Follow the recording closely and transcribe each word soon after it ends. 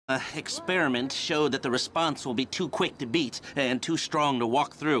experiment showed that the response will be too quick to beat and too strong to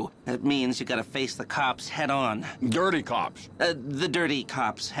walk through. That means you gotta face the cops head on. Dirty cops. The dirty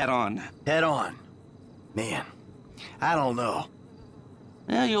cops head on. Head on. Man, I don't know.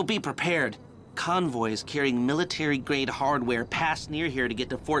 Well, you'll be prepared. Convoys carrying military-grade hardware pass near here to get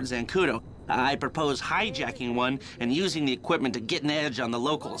to Fort Zancudo. I propose hijacking one and using the equipment to get an edge on the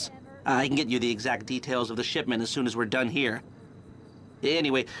locals. I can get you the exact details of the shipment as soon as we're done here.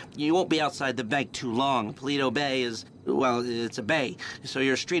 Anyway, you won't be outside the bank too long. Paleto Bay is, well, it's a bay, so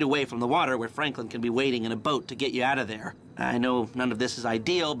you're a street away from the water where Franklin can be waiting in a boat to get you out of there. I know none of this is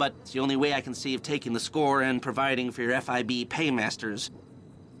ideal, but it's the only way I can see of taking the score and providing for your FIB paymasters.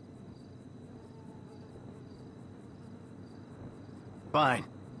 Fine.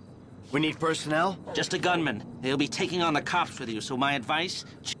 We need personnel? Just a gunman. They'll be taking on the cops with you, so my advice...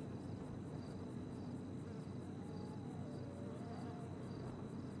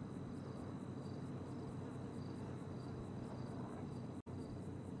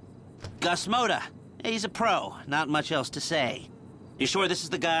 Gus Moda. He's a pro. Not much else to say. You sure this is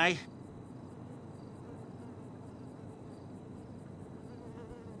the guy?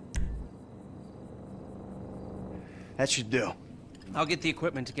 That should do. I'll get the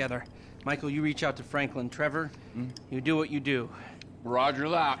equipment together. Michael, you reach out to Franklin. Trevor, you do what you do. Roger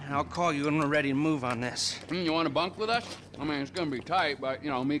that. I'll call you when we're ready to move on this. You want to bunk with us? I mean, it's gonna be tight, but, you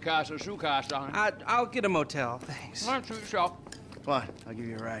know, mi casa, su casa. I'll get a motel, thanks. All right, suit yourself. Fine, I'll give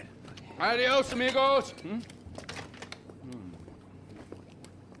you a ride. Adios, amigos.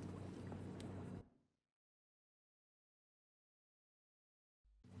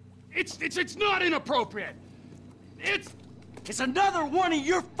 It's not inappropriate. It's another one of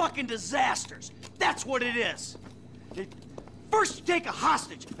your fucking disasters. That's what it is. First you take a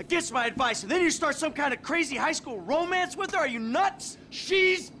hostage against my advice, and then you start some kind of crazy high school romance with her. Are you nuts?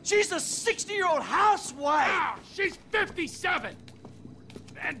 She's a 60-year-old housewife. Ah, she's 57.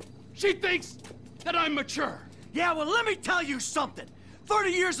 And she thinks that I'm mature. Yeah, well, let me tell you something.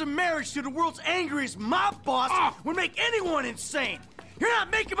 30 years of marriage to the world's angriest mob boss would make anyone insane. You're not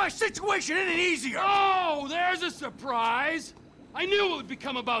making my situation any easier. Oh, there's a surprise. I knew it would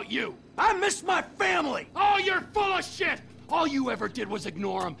become about you. I miss my family. Oh, you're full of shit. All you ever did was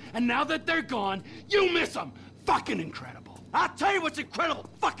ignore them, and now that they're gone, you miss them. Fucking incredible. I'll tell you what's incredible.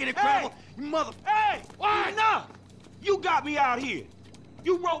 Fucking incredible. Hey! You mother... Hey! What? Enough! You got me out here.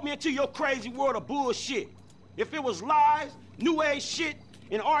 You wrote me into your crazy world of bullshit. If it was lies, new age shit,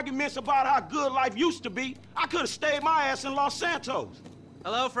 and arguments about how good life used to be, I could have stayed my ass in Los Santos.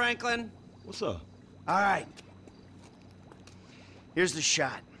 Hello, Franklin. What's up? All right. Here's the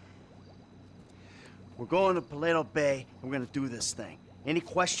shot. We're going to Paleto Bay, and we're gonna do this thing. Any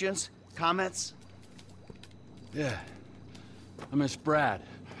questions? Comments? Yeah. I miss Brad.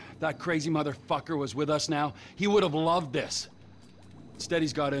 That crazy motherfucker was with us now. He would have loved this. Instead,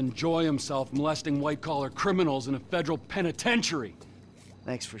 he's got to enjoy himself molesting white-collar criminals in a federal penitentiary.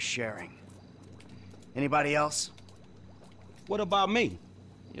 Thanks for sharing. Anybody else? What about me?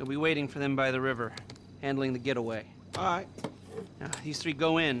 You'll be waiting for them by the river, handling the getaway. All right. Now, these three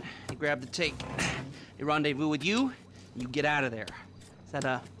go in, you grab the take. They rendezvous with you, you get out of there. Does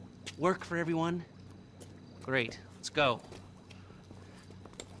that, work for everyone? Great, let's go.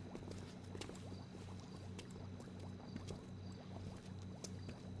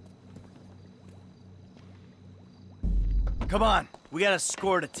 Come on, we got a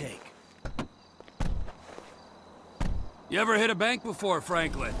score to take. You ever hit a bank before,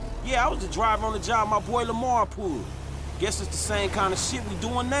 Franklin? Yeah, I was the driver on the job my boy Lamar pulled. Guess it's the same kind of shit we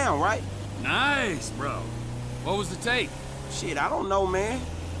doing now, right? Nice, bro. What was the take? Shit, I don't know, man.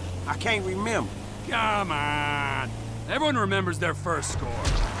 I can't remember. Come on. Everyone remembers their first score.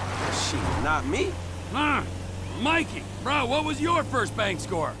 Shit, not me. Huh? Mikey, bro, what was your first bank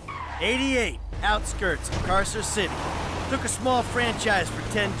score? 88, outskirts of Carcer City. Took a small franchise for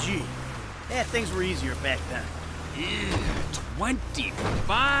 10G. Yeah, things were easier back then.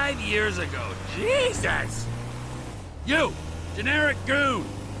 25 years ago. Jesus! You, generic goon.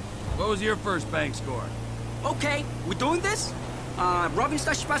 What was your first bank score? Okay, we're doing this? Robbing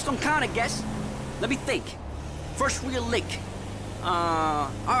slash on count, I guess. Let me think. First real lick.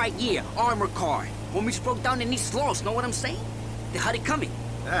 Alright, yeah, armored car. When we broke down in these laws, know what I'm saying? They had it coming.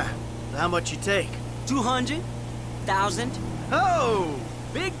 How much you take? 200, 1,000. Oh,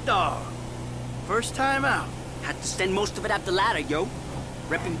 big dog. First time out. Had to send most of it up the ladder, yo.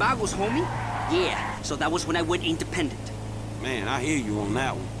 Repping Bagos, homie? Yeah, so that was when I went independent. Man, I hear you on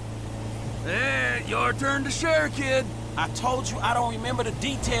that one. Hey, your turn to share, kid. I told you I don't remember the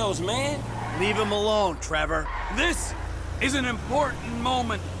details, man. Leave him alone, Trevor. This is an important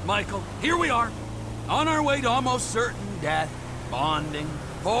moment, Michael. Here we are, on our way to almost certain death, bonding,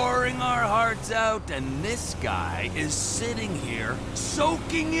 pouring our hearts out, and this guy is sitting here,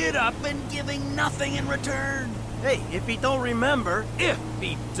 soaking it up and giving nothing in return. Hey, if he don't remember... If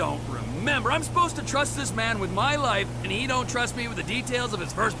he don't remember, I'm supposed to trust this man with my life, and he don't trust me with the details of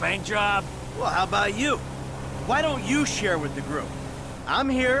his first bank job? Well, how about you? Why don't you share with the group? I'm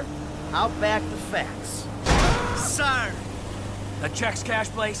here. I'll back the facts. Sir! The checks cash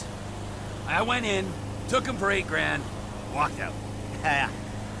place? I went in, took him for $8 grand, walked out. Yeah.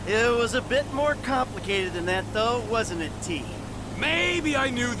 It was a bit more complicated than that, though, wasn't it, T? Maybe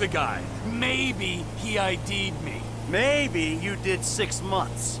I knew the guy. Maybe he ID'd me. Maybe you did 6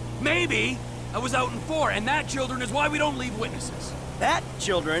 months. Maybe I was out in 4, and that, children, is why we don't leave witnesses. That,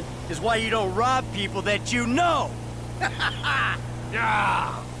 children, is why you don't rob people that you know.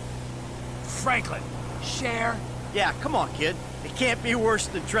 Yeah. Franklin, share? Yeah, come on, kid. It can't be worse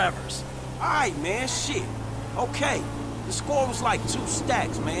than Trevor's. All right, man, shit. Okay, the score was like 2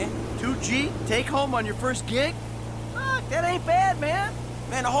 stacks, man. 2G? Take home on your first gig? Fuck, that ain't bad, man.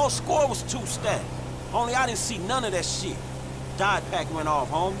 Man, the whole score was 2 stacks. Only I didn't see none of that shit. Dye pack went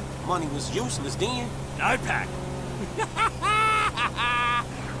off, homie. Money was useless then. Dye pack?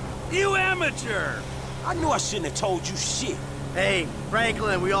 You amateur! I knew I shouldn't have told you shit. Hey,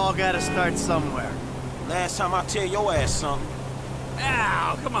 Franklin, we all gotta start somewhere. Last time I tell your ass something.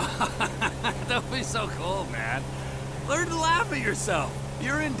 Ow, come on. Don't be so cold, man. Learn to laugh at yourself.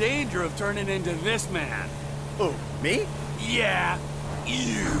 You're in danger of turning into this man. Who, me? Yeah,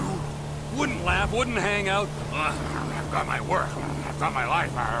 you. Wouldn't laugh, wouldn't hang out. I've got my work, I've got my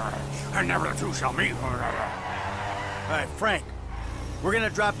life, and never the two shall meet. All right, Frank, we're gonna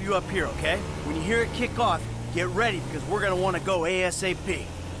drop you up here, okay? When you hear it kick off, get ready, because we're gonna want to go ASAP.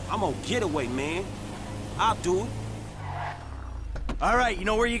 I'm on getaway, man. I'll do it. All right, you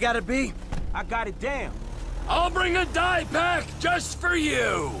know where you gotta be? I got it down. I'll bring a dye pack just for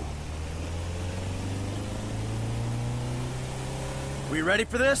you. We ready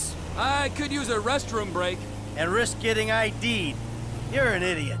for this? I could use a restroom break. And risk getting ID'd. You're an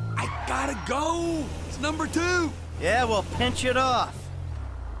idiot. I gotta go. It's number 2. Yeah, well, pinch it off.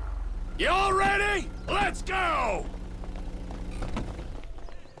 You all ready? Let's go!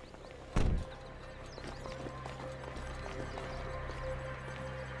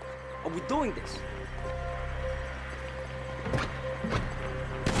 Are we doing this?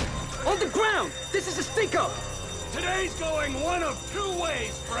 On the ground! This is a stick-up! Today's going one of 2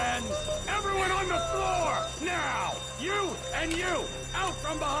 ways, friends. Everyone on the floor, now! You and you, out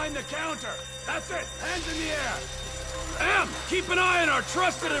from behind the counter. That's it, hands in the air. Em, keep an eye on our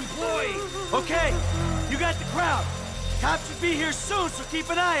trusted employee. Okay, you got the crowd. Cops should be here soon, so keep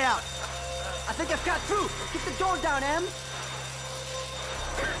an eye out. I think I've got through. Keep the door down, Em.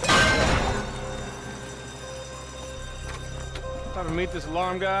 If I ever meet this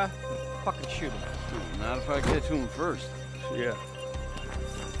alarm guy, I'll fucking shoot him. Not if I get to him first. Yeah.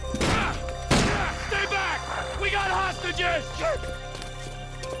 Stay back! We got hostages!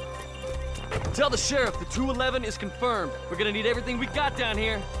 Tell the sheriff the 211 is confirmed. We're gonna need everything we got down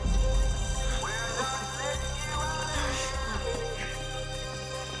here.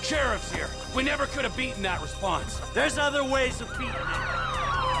 Sheriff's here. We never could have beaten that response. There's other ways of beating it.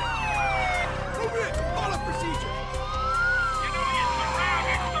 Move it! Follow procedure.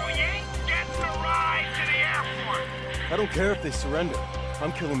 I don't care if they surrender.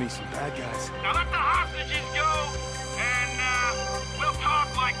 I'm killing me some bad guys. Now let the hostages go, and we'll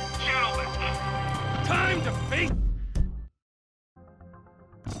talk like gentlemen. Time to face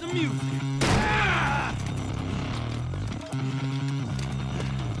the music. Ah!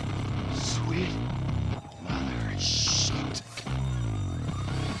 Sweet mother shit.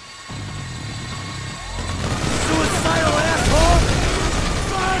 Suicidal asshole!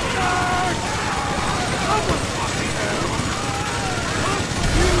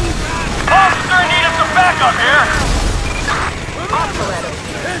 Officer, need us some backup here. Paleto.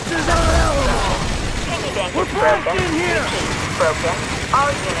 This is our animal! We're broken in here! Broken. All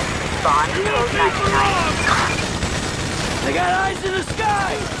units respond. Code 99. They got eyes in the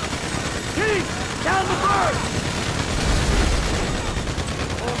sky! Chief, down the bird!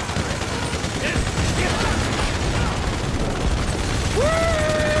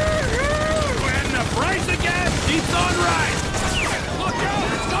 When the price of gas keeps on rising. Look out,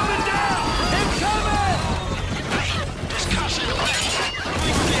 it's coming down! It's coming! There's cops in the way.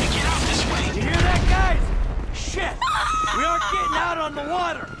 We better get out this way. You hear that, guys? Shit! We aren't getting out on the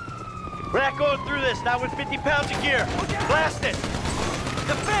water! We're not going through this, not with 50 pounds of gear. Blast it!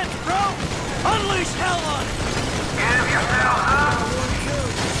 Defense, bro! Unleash hell on it! Give yourselves up.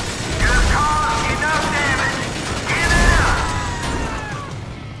 You've caused enough damage. Get out!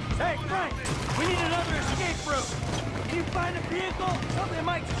 Hey, Frank! We need another escape route. Can you find a vehicle? Something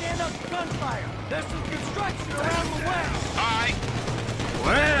might stand up to gunfire. There's some construction around the way. All right.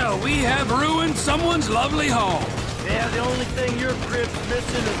 Well, we have ruined someone's lovely home. Yeah, the only thing your crib's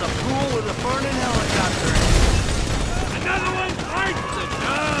missing is a pool with a burning helicopter. Another one bites the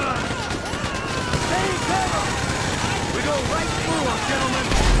dust! Stay cover! We go right through them, gentlemen.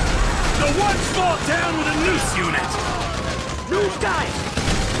 The one small town with a noose unit. News guys!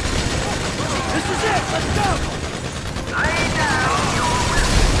 This is it! Let's go! Lay down your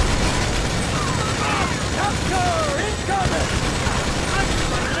Capture! Incoming!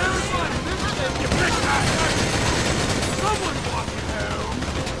 Someone's walking home!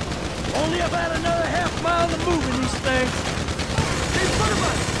 Only about another half mile to move in these things. In front of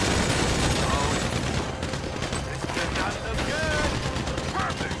us! Not so good!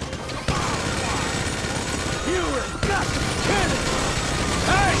 Perfect! You and Gus! Cannon!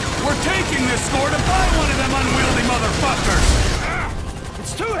 Hey, we're taking this score to buy one of them unwieldy motherfuckers.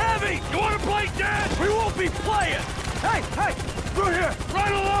 It's too heavy! You wanna play dead? We won't be playing! Hey, hey! Through here!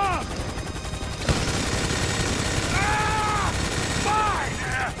 Run along! Fine!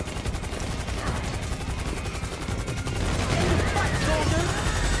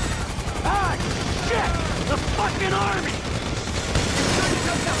 Ah, shit! The fucking army!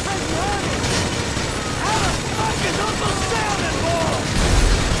 How the fuck is Uncle Sam involved?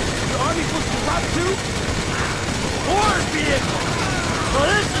 The army was corrupt too? War vehicle! Well,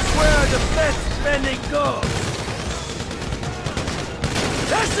 this is where our defense spending goes.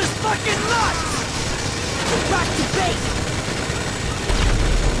 This is fucking nuts! Back to base!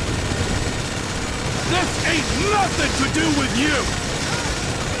 This ain't nothing to do with you.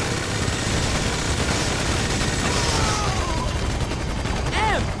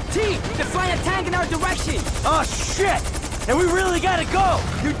 T! They're flying a tank in our direction! Oh, shit! And we really gotta go!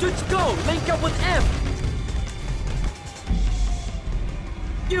 You dudes go! Link up with M!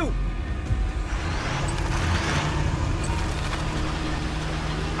 You!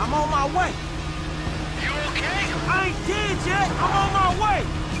 I'm on my way! You okay? I ain't dead yet! I'm on my way!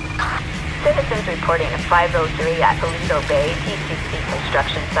 Citizens reporting a 503 at Paleto Bay PCC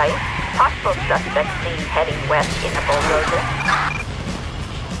construction site. Possible suspect seen heading west in a bulldozer.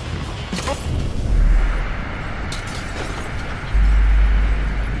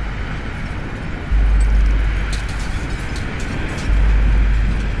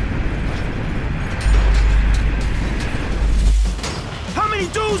 How many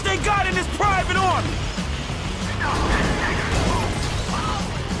dudes they got in this private army?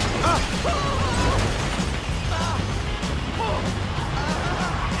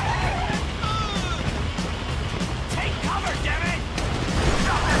 Take cover, dammit!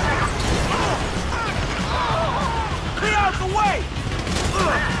 Clear out the way!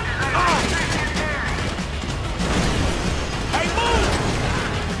 Hey, move!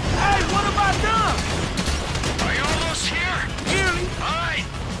 Hey, what have I done? Are you almost here? Nearly. All right.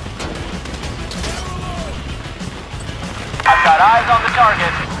 I've got eyes on the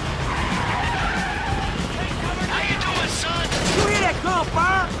target. How you doing, son? You hear that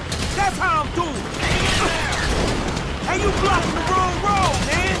gunfire? That's how I'm doing. Hey, you blocking the wrong road,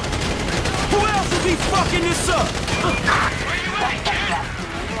 man. Who else will be fucking this up? Where you at, kid?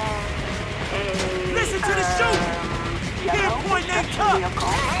 Listen to the shooting. Pinpoint that cup. We're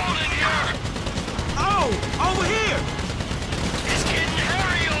holding here. Oh, over here. It's getting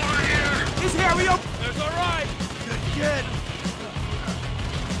hairy over here. It's Harry up. There's all right! Good kid.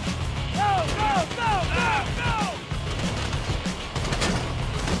 Go, go, go, go, go!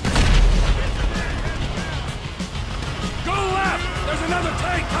 Go left. There's another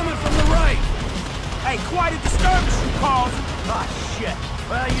tank coming from the right. Hey, quite a disturbance you caused. Ah, shit.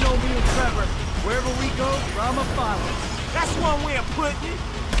 Well, you know me and Trevor. Wherever we go, drama follows. That's one way of putting it.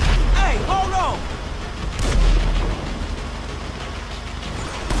 Hey, hold on.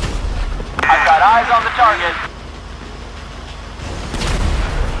 I've got eyes on the target.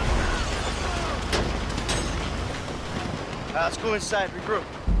 Let's go inside, regroup.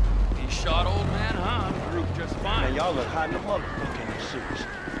 He shot old man, huh? Group just fine. Man, y'all look hot in the motherfucker in your suits.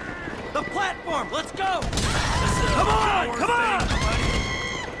 The platform, let's go! Come on, come on!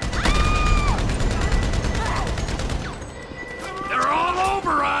 They're all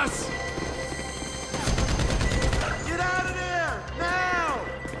over us! Get out of there, now!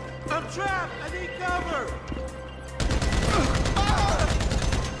 I'm trapped, I need cover!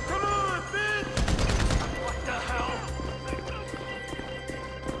 Come on, bitch! What the hell?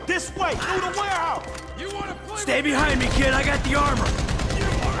 This way, through the warehouse! Stay behind me, kid. I got the armor.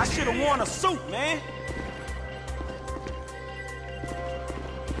 I should have worn a suit, man.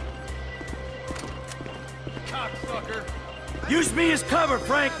 Cocksucker. Use me as cover,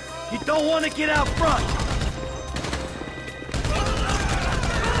 Frank. You don't want to get out front.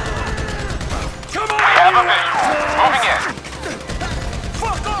 Come on! We have a visual. Moving in.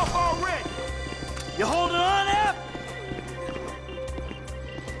 Fuck off already! You holding on, Ab?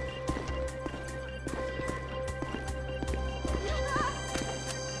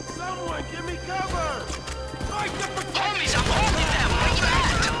 Someone give me cover! Homies, I'm holding them. Where you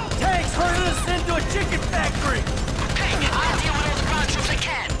at? Tanks herding us into a chicken factory. Okay, I'll deal with all the ground troops I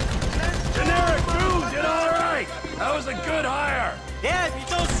can. Generic dude did all right. That was a good hire. Yeah, if you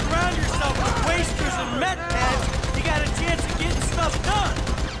don't surround yourself with wasters and met pads, you got a chance of getting stuff done.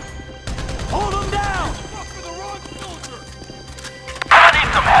 Hold them down! I need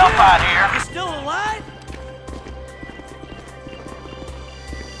some help out here. You still alive?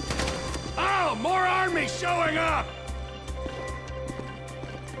 Oh, more army showing up.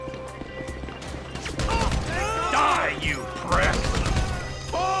 Die, you prick.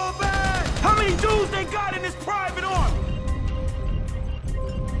 Fall back! How many dudes they got in this private army?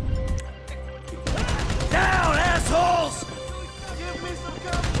 Down, assholes! Give me some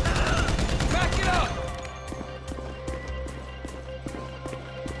cover. Back it up.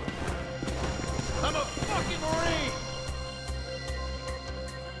 I'm a fucking Marine.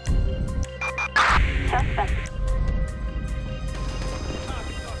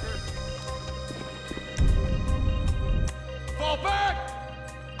 Fall back!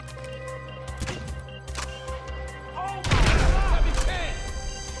 Oh my God! Heavy tank!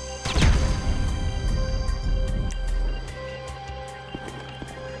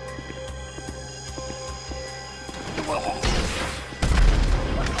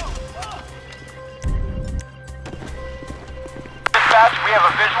 Dispatch, we have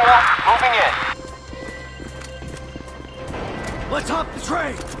a visual. Moving in. Let's hop the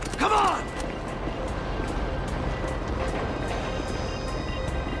train! Come on!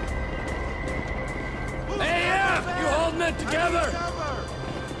 AF! You holding it together?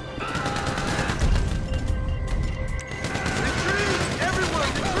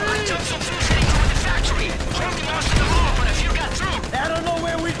 I took some fools heading toward the factory. Probably lost in the hall, but if you got through. I don't know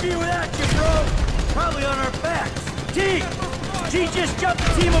where we'd be without you, bro. Probably on our backs. T! T just jumped a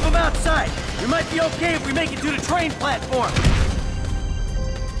team of them outside. We might be okay if we make it to the train platform.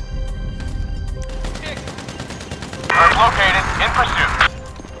 Bird located. In pursuit.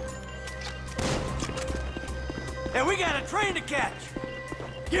 Hey, we got a train to catch.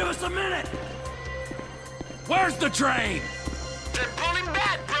 Give us a minute. Where's the train? They're pulling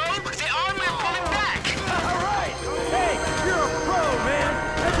back, bro. The army are pulling back. All right. Hey, you're a pro, man.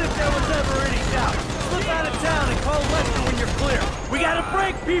 As if there was ever any doubt. Slip out of town and call Lester when you're clear. We got a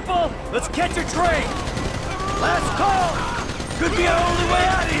break, people. Let's catch a train. Last call. Could be our only way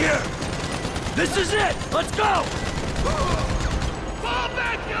out of here. This is it. Let's go. Fall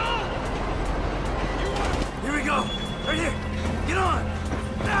back, y'all! Here we go. Right here. Get on.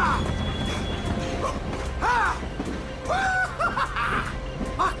 Ah. Ah.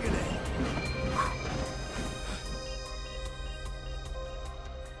 Fucking it.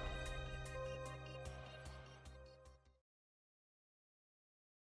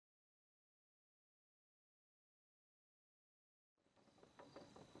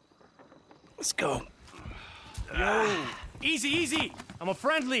 Let's go. Yo, easy, easy. I'm a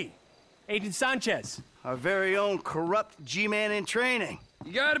friendly. Agent Sanchez. Our very own corrupt G-man in training.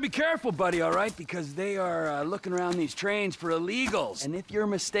 You gotta be careful, buddy, all right? Because they are looking around these trains for illegals. And if you're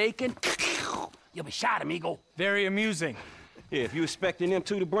mistaken, you'll be shot, amigo. Very amusing. Yeah, if you expecting them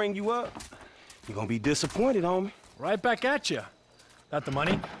two to bring you up, you're gonna be disappointed, homie. Right back at you. Got the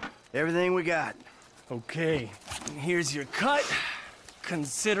money? Everything we got. Okay. Here's your cut.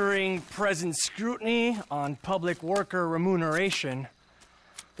 Considering present scrutiny on public worker remuneration,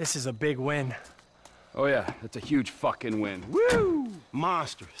 this is a big win. Oh yeah, that's a huge fucking win. Woo!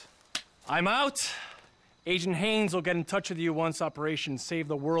 Monsters. I'm out. Agent Haynes will get in touch with you once Operation Save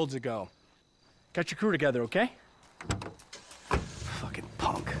the World's ago. Get your crew together, okay? Fucking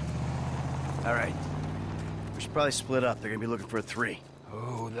punk. All right. We should probably split up. They're gonna be looking for a 3.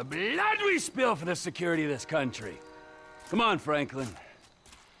 Oh, the blood we spill for the security of this country. Come on, Franklin.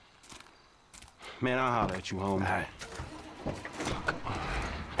 Man, I'll holler at you, homie. All right.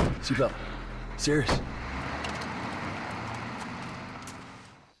 Seatbelt. Serious.